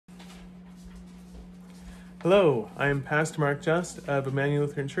Hello, I am Pastor Mark Just of Emmanuel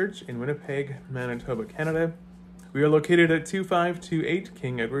Lutheran Church in Winnipeg, Manitoba, Canada. We are located at 2528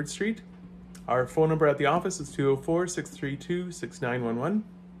 King Edward Street. Our phone number at the office is 204-632-6911.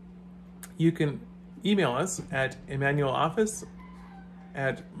 You can email us at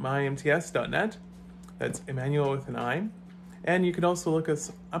emmanueloffice@mymts.net. That's Emmanuel with an I. And you can also look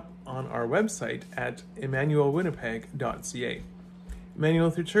us up on our website at emmanuelwinnipeg.ca. Emmanuel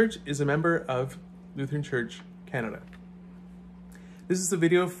Lutheran Church is a member of Lutheran Church Canada. This is a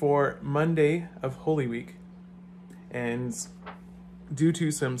video for Monday of Holy Week, and due to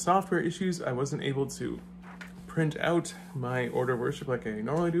some software issues, I wasn't able to print out my order of worship like I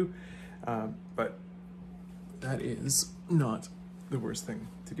normally do, but that is not the worst thing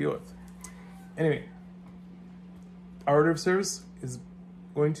to deal with. Anyway, our order of service is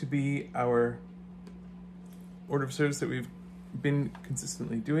going to be our order of service that we've been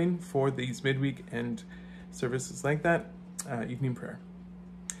consistently doing for these midweek and services like that, evening prayer.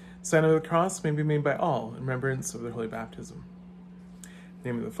 Sign of the cross may be made by all in remembrance of their holy baptism. In the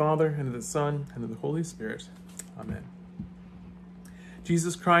name of the Father, and of the Son, and of the Holy Spirit. Amen.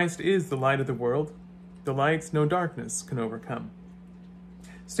 Jesus Christ is the light of the world, the light no darkness can overcome.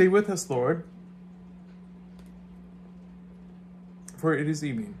 Stay with us, Lord, for it is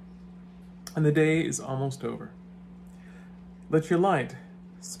evening, and the day is almost over. Let your light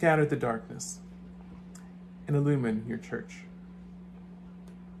scatter the darkness and illumine your church.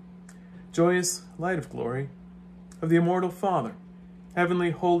 Joyous light of glory, of the immortal Father,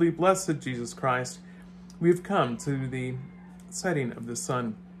 heavenly, holy, blessed Jesus Christ, we have come to the setting of the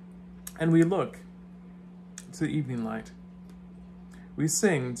sun, and we look to the evening light. We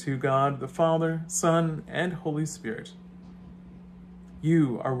sing to God, the Father, Son, and Holy Spirit.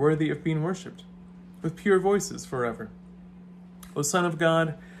 You are worthy of being worshipped with pure voices forever. O Son of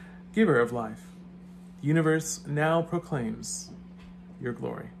God, giver of life, the universe now proclaims your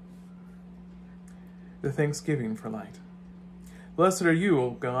glory. The thanksgiving for light. Blessed are you, O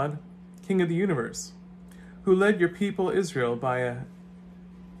God, King of the universe, who led your people Israel by a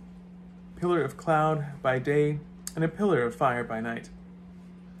pillar of cloud by day and a pillar of fire by night.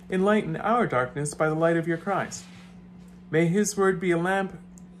 Enlighten our darkness by the light of your Christ. May his word be a lamp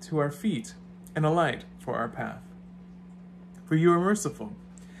to our feet and a light for our path. For you are merciful,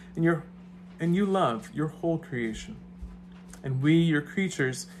 and you love your whole creation. And we, your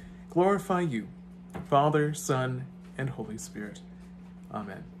creatures, glorify you, Father, Son, and Holy Spirit.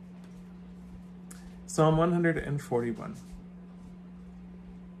 Amen. Psalm 141.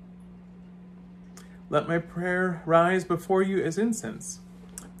 Let my prayer rise before you as incense,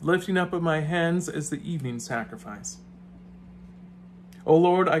 lifting up of my hands as the evening sacrifice. O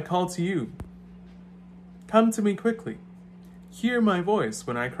Lord, I call to you. Come to me quickly. Hear my voice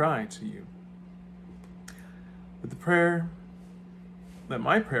when I cry to you. Let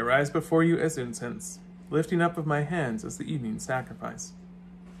my prayer rise before you as incense, lifting up of my hands as the evening sacrifice.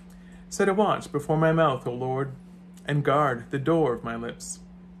 Set a watch before my mouth, O Lord, and guard the door of my lips.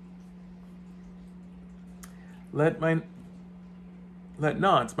 Let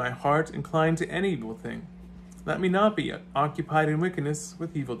not my heart incline to any evil thing. Let me not be occupied in wickedness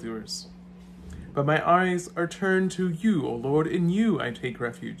with evildoers. But my eyes are turned to you, O Lord, in you I take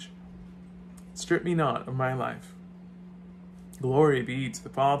refuge. Strip me not of my life. Glory be to the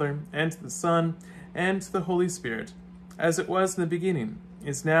Father, and to the Son, and to the Holy Spirit, as it was in the beginning,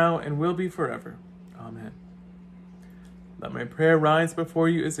 is now, and will be forever. Amen. Let my prayer rise before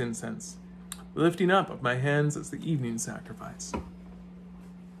you as incense, lifting up of my hands as the evening sacrifice.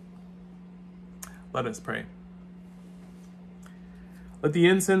 Let us pray. Let the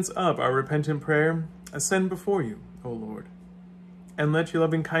incense of our repentant prayer ascend before you, O Lord, and let your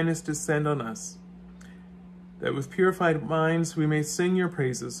loving kindness descend on us, that with purified minds we may sing your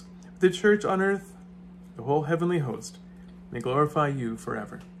praises, the church on earth, the whole heavenly host, may glorify you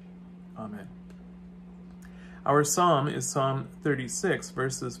forever. Amen. Our psalm is Psalm 36,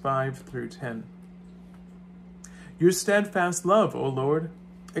 verses 5 through 10. Your steadfast love, O Lord,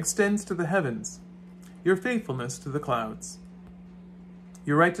 extends to the heavens, your faithfulness to the clouds.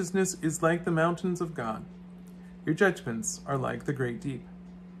 Your righteousness is like the mountains of God. Your judgments are like the great deep.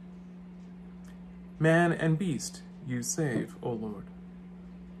 Man and beast you save, O Lord.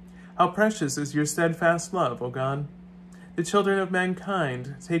 How precious is your steadfast love, O God. The children of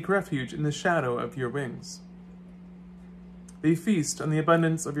mankind take refuge in the shadow of your wings. They feast on the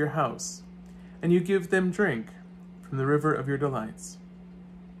abundance of your house, and you give them drink from the river of your delights.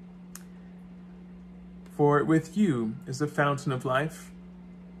 For with you is the fountain of life.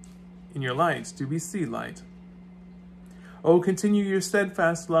 In your light do we see light. O continue your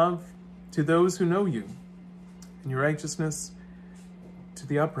steadfast love to those who know you, and your righteousness to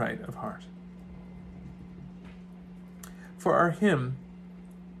the upright of heart. For our hymn,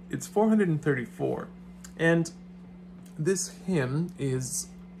 it's 434, and this hymn is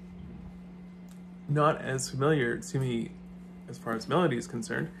not as familiar to me as far as melody is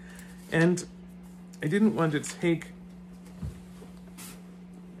concerned, and I didn't want to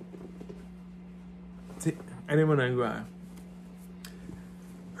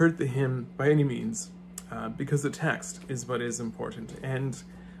hurt the hymn by any means, because the text is what is important, and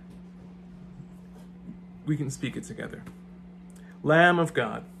we can speak it together. Lamb of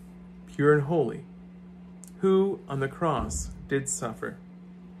God, pure and holy, who on the cross did suffer,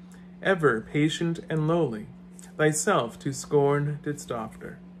 ever patient and lowly, thyself to scorn didst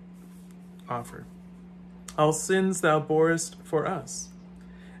offer. All sins thou borest for us,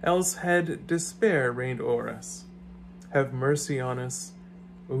 else had despair reigned o'er us. Have mercy on us,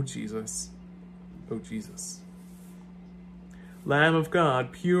 O Jesus, O Jesus. Lamb of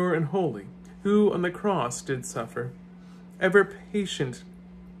God, pure and holy, who on the cross did suffer, ever patient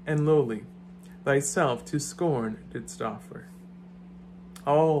and lowly, thyself to scorn didst offer.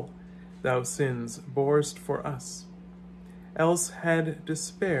 All thou sins borest for us, else had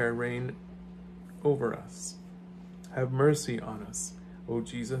despair reigned over us. Have mercy on us, O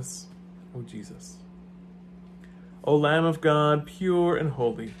Jesus, O Jesus. O Lamb of God, pure and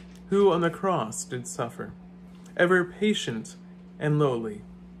holy, who on the cross did suffer, ever patient and lowly,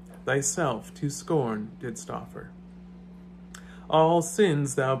 thyself to scorn didst offer. All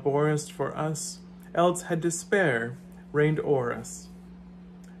sins thou borest for us, else had despair reigned o'er us.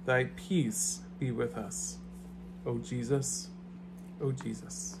 Thy peace be with us, O Jesus, O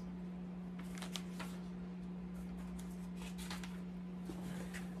Jesus.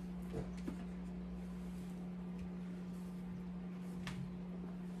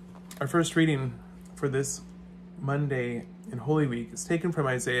 Our first reading for this Monday in Holy Week is taken from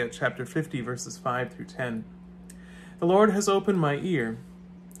Isaiah chapter 50, verses 5 through 10. The Lord has opened my ear,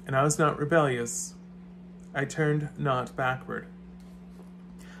 and I was not rebellious. I turned not backward.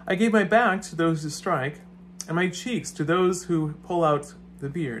 I gave my back to those who strike, and my cheeks to those who pull out the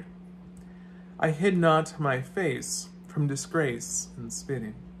beard. I hid not my face from disgrace and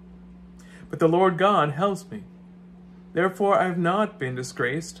spitting. But the Lord God helps me. Therefore I have not been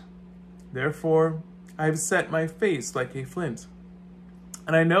disgraced. Therefore I have set my face like a flint,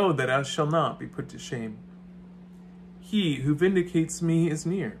 and I know that I shall not be put to shame. He who vindicates me is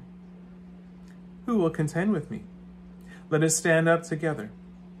near. Who will contend with me? Let us stand up together.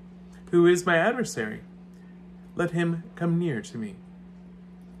 Who is my adversary? Let him come near to me.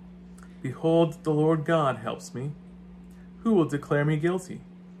 Behold, the Lord God helps me. Who will declare me guilty?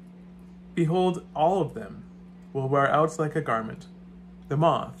 Behold, all of them will wear out like a garment. The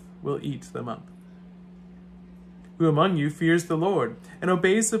moth will eat them up. Who among you fears the Lord and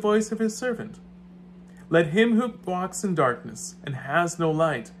obeys the voice of his servant? Let him who walks in darkness and has no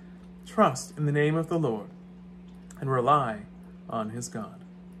light trust in the name of the Lord and rely on his God.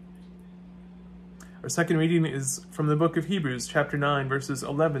 Our second reading is from the book of Hebrews, chapter 9, verses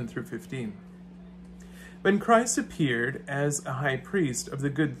 11 through 15. When Christ appeared as a high priest of the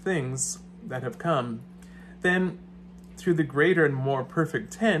good things that have come, then through the greater and more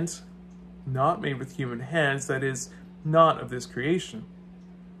perfect tent, not made with human hands, that is, not of this creation,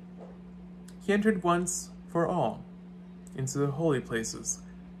 he entered once for all into the holy places,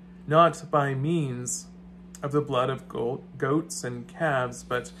 not by means of the blood of goats and calves,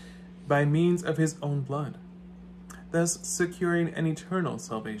 but by means of his own blood, thus securing an eternal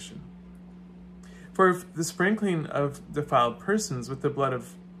salvation. For if the sprinkling of defiled persons with the blood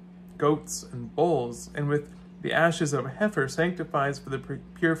of goats and bulls, and with the ashes of a heifer sanctifies for the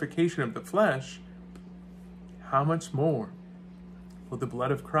purification of the flesh, how much more will the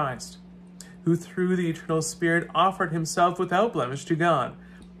blood of Christ, who through the eternal Spirit offered himself without blemish to God,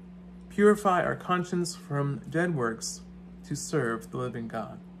 purify our conscience from dead works to serve the living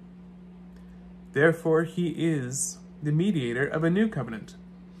God. Therefore he is the mediator of a new covenant,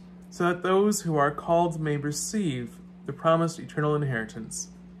 so that those who are called may receive the promised eternal inheritance,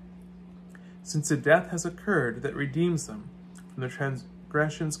 since a death has occurred that redeems them from the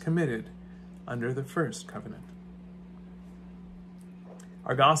transgressions committed under the first covenant.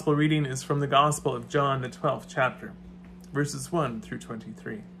 Our gospel reading is from the Gospel of John, the 12th chapter, verses 1 through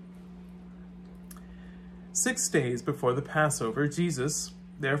 23. 6 days before the Passover, Jesus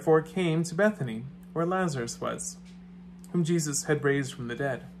therefore came to Bethany, where Lazarus was, whom Jesus had raised from the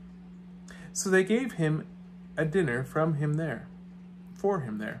dead. So they gave him a dinner for him there.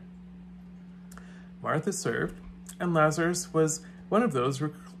 Martha served, and Lazarus was one of those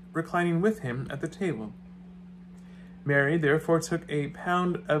reclining with him at the table. Mary therefore took a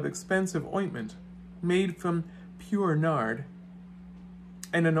pound of expensive ointment made from pure nard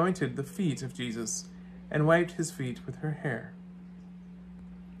and anointed the feet of Jesus and wiped his feet with her hair.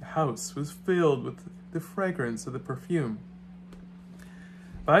 The house was filled with the fragrance of the perfume.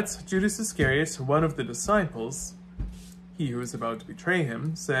 But Judas Iscariot, one of the disciples, he who was about to betray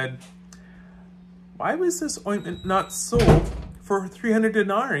him, said, "Why was this ointment not sold for 300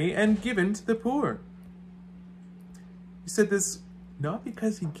 denarii and given to the poor?" He said this not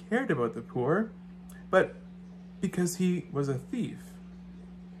because he cared about the poor, but because he was a thief.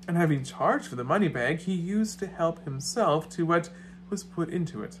 And having charged for the money bag, he used to help himself to what was put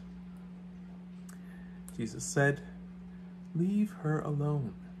into it. Jesus said, "Leave her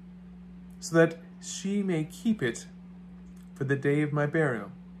alone, so that she may keep it for the day of my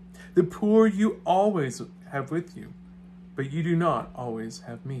burial. The poor you always have with you, but you do not always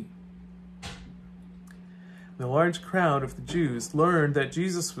have me." When the large crowd of the Jews learned that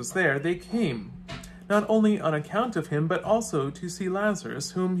Jesus was there, they came, not only on account of him, but also to see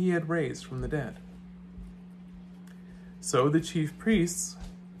Lazarus, whom he had raised from the dead. So the chief priests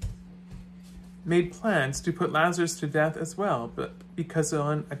made plans to put Lazarus to death as well, but because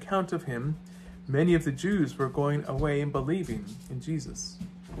on account of him, many of the Jews were going away and believing in Jesus.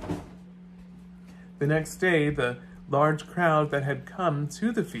 The next day, the large crowd that had come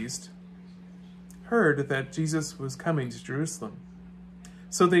to the feast heard that Jesus was coming to Jerusalem.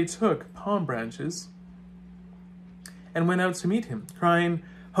 So they took palm branches and went out to meet him, crying,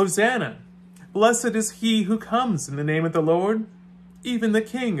 "Hosanna! Blessed is he who comes in the name of the Lord, even the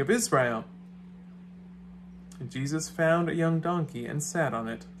King of Israel." And Jesus found a young donkey and sat on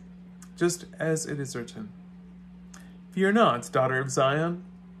it, just as it is written, "Fear not, daughter of Zion.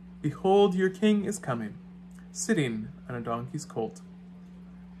 Behold, your king is coming, sitting on a donkey's colt."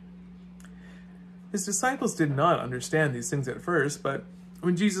 His disciples did not understand these things at first, but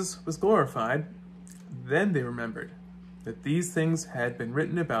when Jesus was glorified, then they remembered that these things had been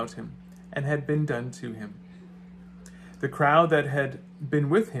written about him and had been done to him. The crowd that had been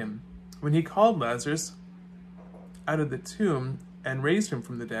with him when he called Lazarus out of the tomb and raised him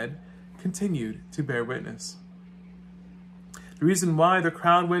from the dead continued to bear witness. The reason why the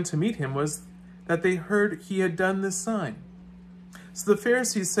crowd went to meet him was that they heard he had done this sign. So the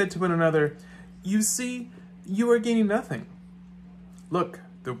Pharisees said to one another, "You see, you are gaining nothing. Look,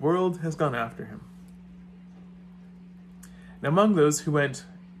 the world has gone after him." Now among those who went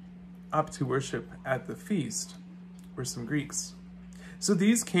up to worship at the feast were some Greeks. So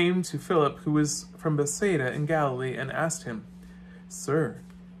these came to Philip, who was from Bethsaida in Galilee, and asked him, "Sir,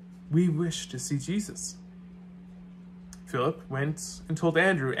 we wish to see Jesus." Philip went and told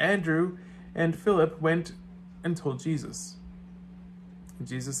Andrew. Andrew and Philip went and told Jesus. And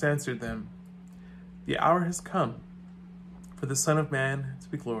Jesus answered them, "The hour has come for the Son of Man to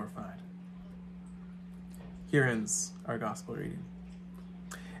be glorified." Here ends our gospel reading.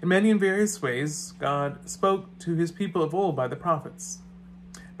 In many and various ways, God spoke to his people of old by the prophets.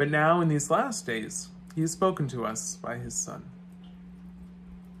 But now, in these last days, he has spoken to us by his Son.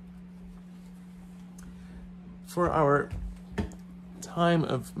 For our time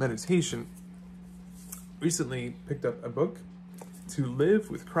of meditation, recently picked up a book, To Live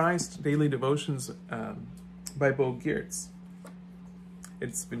with Christ, Daily Devotions by Bo Geertz.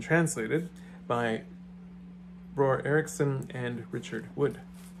 It's been translated by Bror Erickson and Richard Wood.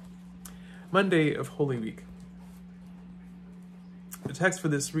 Monday of Holy Week. The text for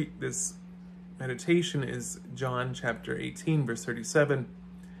this meditation is John chapter 18, verse 37.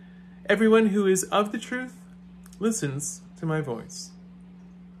 "Everyone who is of the truth listens to my voice."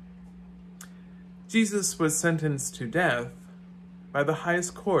 Jesus was sentenced to death by the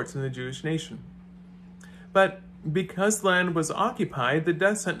highest court in the Jewish nation. But because land was occupied, the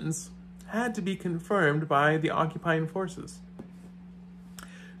death sentence had to be confirmed by the occupying forces.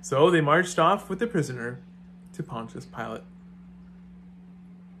 So they marched off with the prisoner to Pontius Pilate.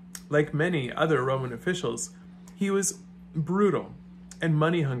 Like many other Roman officials, he was brutal and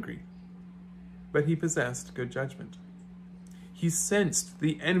money-hungry, but he possessed good judgment. He sensed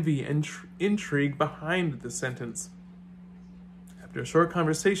the envy and intrigue behind the sentence. After a short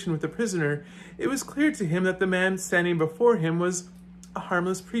conversation with the prisoner, it was clear to him that the man standing before him was a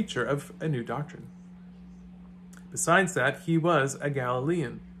harmless preacher of a new doctrine. Besides that, he was a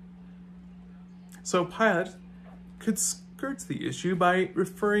Galilean. So Pilate could skirt the issue by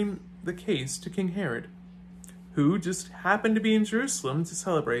referring the case to King Herod, who just happened to be in Jerusalem to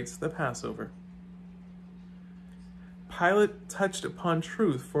celebrate the Passover. Pilate touched upon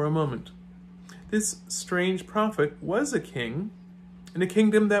truth for a moment. This strange prophet was a king in a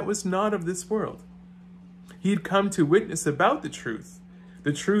kingdom that was not of this world. He had come to witness about the truth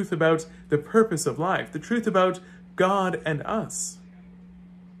about the purpose of life, the truth about God and us.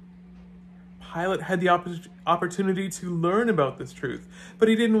 Pilate had the opportunity to learn about this truth, but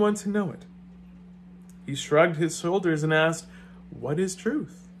he didn't want to know it. He shrugged his shoulders and asked, "What is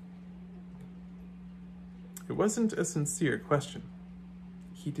truth?" It wasn't a sincere question.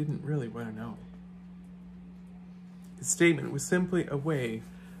 He didn't really want to know. His statement was simply a way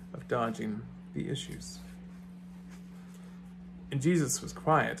of dodging the issues. And Jesus was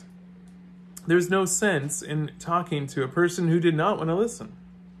quiet. There's no sense in talking to a person who did not want to listen.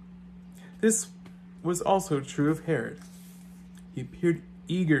 This was also true of Herod. He appeared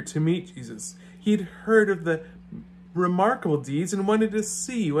eager to meet Jesus. He had heard of the remarkable deeds and wanted to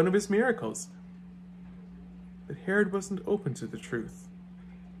see one of his miracles. But Herod wasn't open to the truth.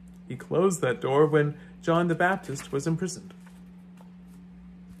 He closed that door when John the Baptist was imprisoned.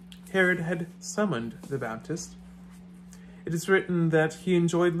 Herod had summoned the Baptist. It is written that he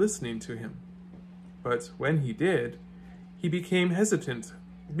enjoyed listening to him. But when he did, he became hesitant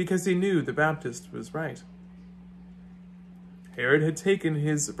because he knew the Baptist was right. Herod had taken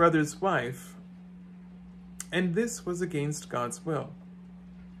his brother's wife, and this was against God's will.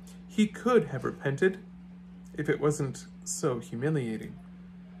 He could have repented if it wasn't so humiliating.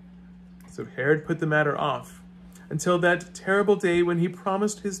 So Herod put the matter off until that terrible day when he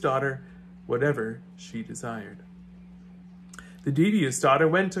promised his daughter whatever she desired. The devious daughter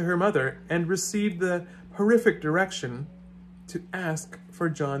went to her mother and received the horrific direction to ask for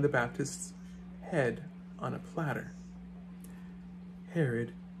John the Baptist's head on a platter.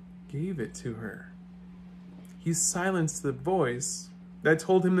 Herod gave it to her. He silenced the voice that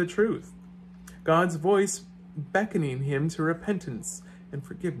told him the truth, God's voice beckoning him to repentance and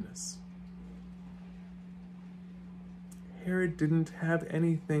forgiveness. Herod didn't have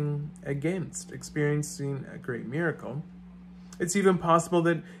anything against experiencing a great miracle. It's even possible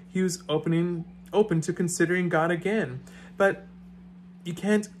that he was open to considering God again, but you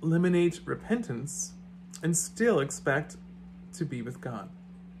can't eliminate repentance and still expect to be with God.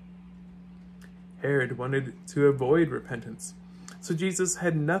 Herod wanted to avoid repentance, so Jesus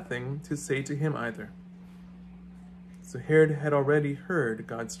had nothing to say to him either. So Herod had already heard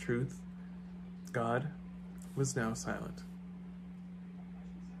God's truth. God was now silent.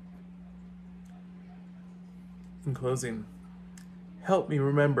 In closing, help me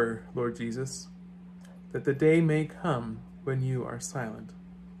remember, Lord Jesus, that the day may come when you are silent.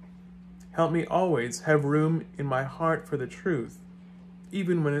 Help me always have room in my heart for the truth,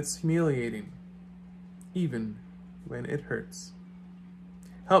 even when it's humiliating, even when it hurts.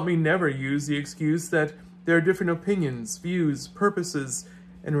 Help me never use the excuse that there are different opinions, views, purposes,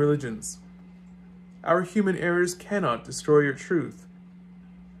 and religions. Our human errors cannot destroy your truth.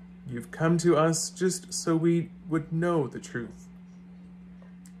 You've come to us just so we would know the truth.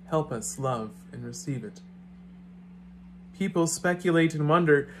 Help us love and receive it. People speculate and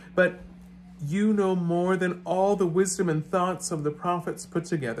wonder, but you know more than all the wisdom and thoughts of the prophets put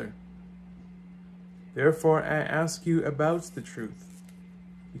together. Therefore, I ask you about the truth,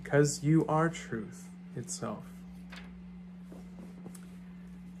 because you are truth itself.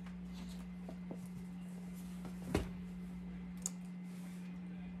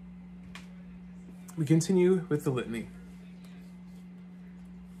 We continue with the litany.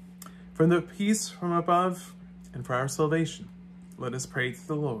 For the peace from above and for our salvation, let us pray to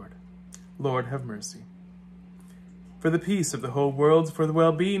the Lord. Lord, have mercy. For the peace of the whole world, for the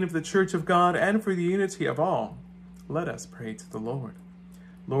well-being of the Church of God, and for the unity of all, let us pray to the Lord.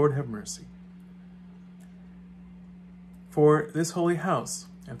 Lord, have mercy. For this holy house,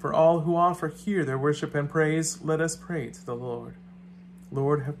 and for all who offer here their worship and praise, let us pray to the Lord.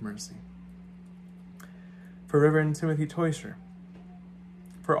 Lord, have mercy. For Reverend Timothy Teuscher,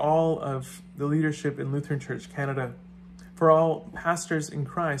 for all of the leadership in Lutheran Church Canada, for all pastors in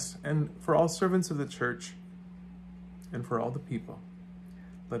Christ, and for all servants of the Church, and for all the people,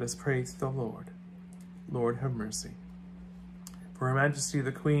 let us pray to the Lord. Lord, have mercy. For Her Majesty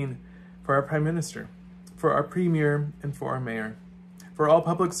the Queen, for our Prime Minister, for our Premier, and for our Mayor, for all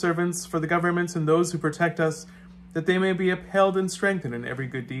public servants, for the governments and those who protect us, that they may be upheld and strengthened in every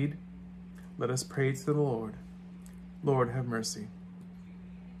good deed, let us pray to the Lord. Lord, have mercy.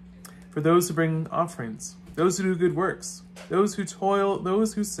 For those who bring offerings, those who do good works, those who toil,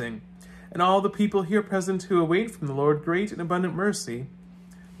 those who sing, and all the people here present who await from the Lord great and abundant mercy,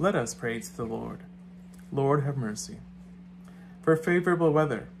 let us pray to the Lord. Lord, have mercy. For favorable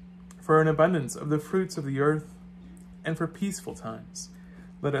weather, for an abundance of the fruits of the earth, and for peaceful times,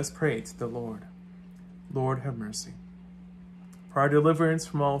 let us pray to the Lord. Lord, have mercy. For our deliverance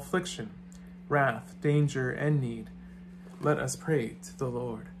from all affliction, wrath, danger, and need, let us pray to the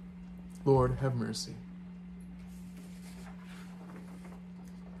Lord. Lord, have mercy.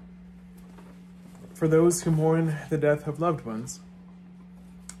 For those who mourn the death of loved ones,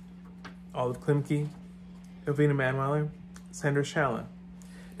 Olive Klimke, Elvina Manweiler, Sandra Shalla,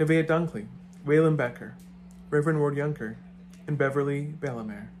 Nevaeh Dunkley, Waylon Becker, Reverend Ward Yunker, and Beverly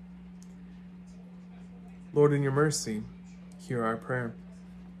Bellamere. Lord, in your mercy, hear our prayer.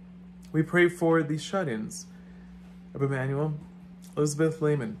 We pray for the shut-ins of Emmanuel, Elizabeth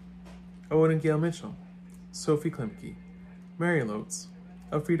Lehman, Owen and Gail Mitchell, Sophie Klimke, Mary Lotz,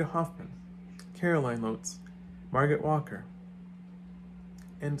 Elfrida Hoffman, Caroline Lotz, Margaret Walker,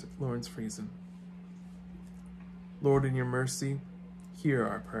 and Lawrence Friesen. Lord, in your mercy, hear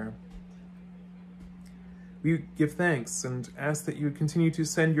our prayer. We give thanks and ask that you would continue to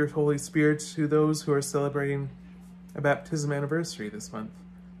send your Holy Spirit to those who are celebrating a baptism anniversary this month.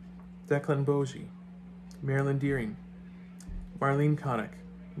 Declan Bogie, Marilyn Deering, Marlene Connick,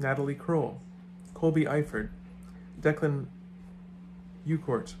 Natalie Kroll, Colby Eifert, Declan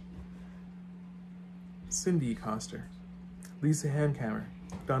Ucourt, Cindy Coster, Lisa Hankammer,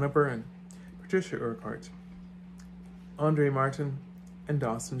 Donna Byrne, Patricia Urquhart, Andre Martin, and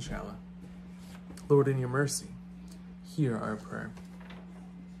Dawson Shalla. Lord, in your mercy, hear our prayer.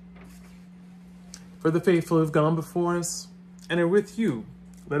 For the faithful who have gone before us and are with you,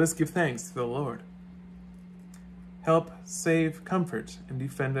 let us give thanks to the Lord. Help, save, comfort, and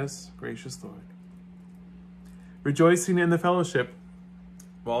defend us, gracious Lord. Rejoicing in the fellowship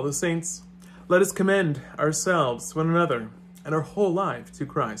of all the saints, let us commend ourselves, one another, and our whole life to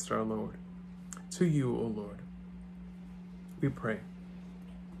Christ our Lord. To you, O Lord, we pray.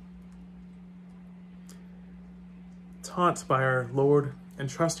 Taught by our Lord and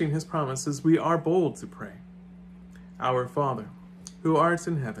trusting his promises, we are bold to pray. Our Father, who art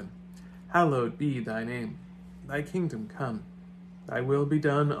in heaven, hallowed be thy name. Thy kingdom come, thy will be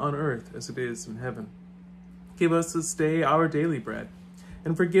done on earth as it is in heaven. Give us this day our daily bread,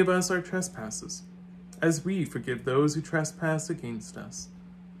 and forgive us our trespasses, as we forgive those who trespass against us.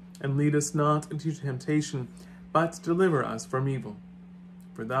 And lead us not into temptation, but deliver us from evil.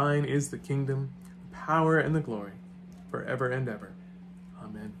 For thine is the kingdom, the power, and the glory, forever and ever.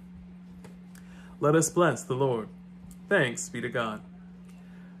 Amen. Let us bless the Lord. Thanks be to God.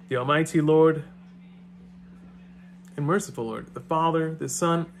 The Almighty Lord and merciful Lord, the Father, the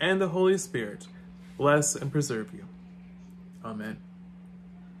Son, and the Holy Spirit, bless and preserve you. Amen.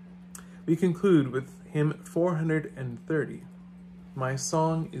 We conclude with hymn 430, My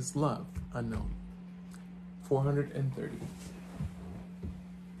Song is Love Unknown. 430.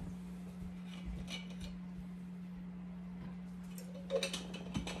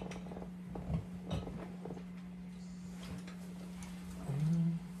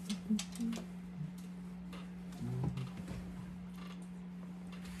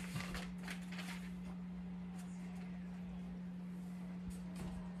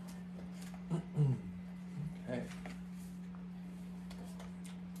 Okay.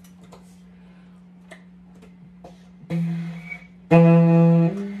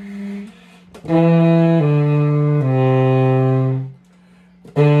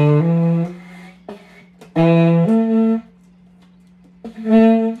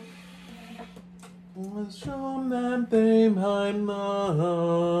 Was shown that they might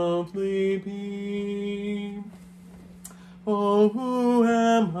lovely be. Oh, who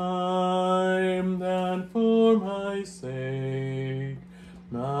am I that for my sake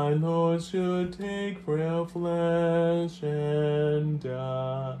my Lord should take frail flesh and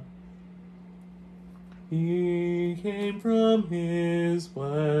die? He came from his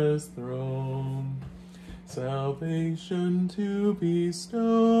blessed throne, salvation to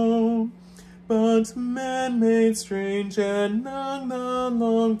bestow. But men made strange and none that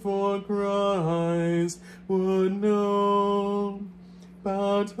long for Christ would know.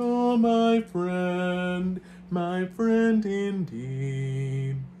 But oh, my friend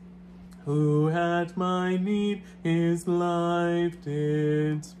indeed, who at my need his life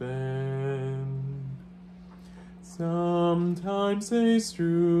did spend, sometimes they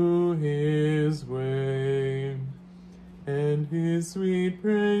strew his way, and his sweet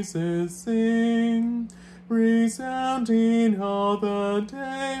praises sing, resounding all the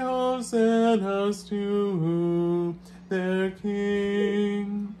day, hosannas to their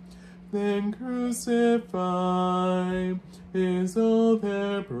King. Then crucify is all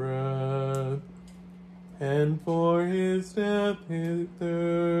their breath, and for his death his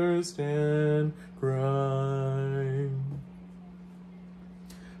thirst and crime.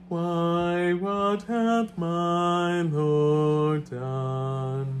 Why, what hath my Lord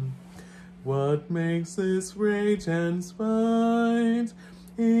done? What What makes this rage and spite?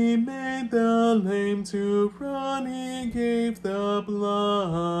 He made the lame to run, he gave the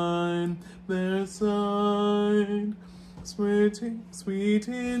blind their sight. Sweet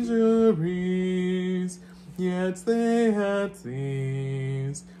injuries, yet they had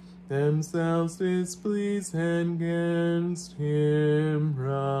these, themselves displeased and 'gainst him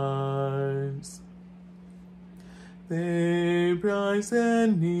rise. They price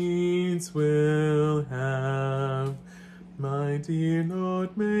and needs will have, my dear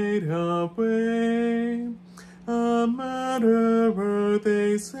Lord made a way. A murderer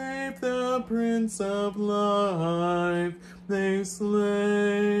they save, the Prince of Life they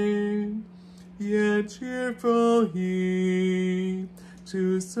slay. Yet cheerful he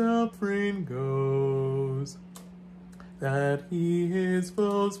to suffering goes, that he his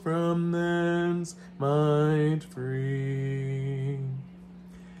foes from thence might free.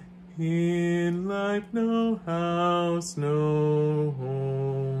 In life no house, no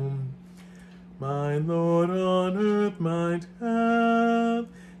home, my Lord on earth might have.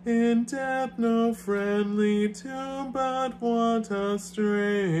 In death no friendly tomb, but what a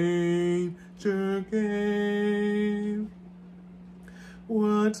stranger gave.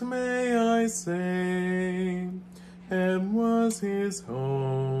 What may I say? Heaven was his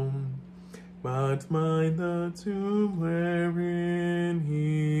home, but mine the tomb wherein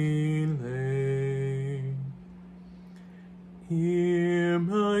he lay. Here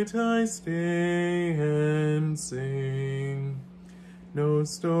might I stay and sing, no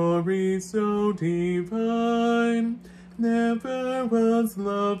story so divine. Never was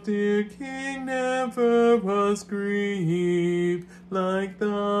love, dear King, never was grief like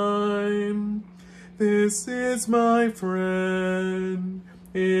thine. This is my friend,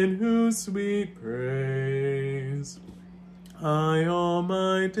 in whose sweet praise I all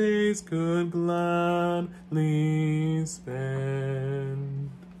my days could gladly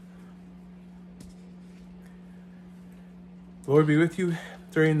spend. Lord be with you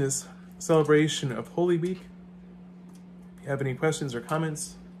during this celebration of Holy Week. If you have any questions or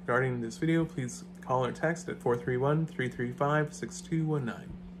comments regarding this video, please call or text at 431-335-6219.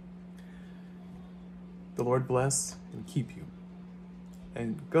 The Lord bless and keep you,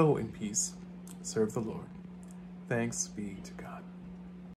 and go in peace. Serve the Lord. Thanks be to God.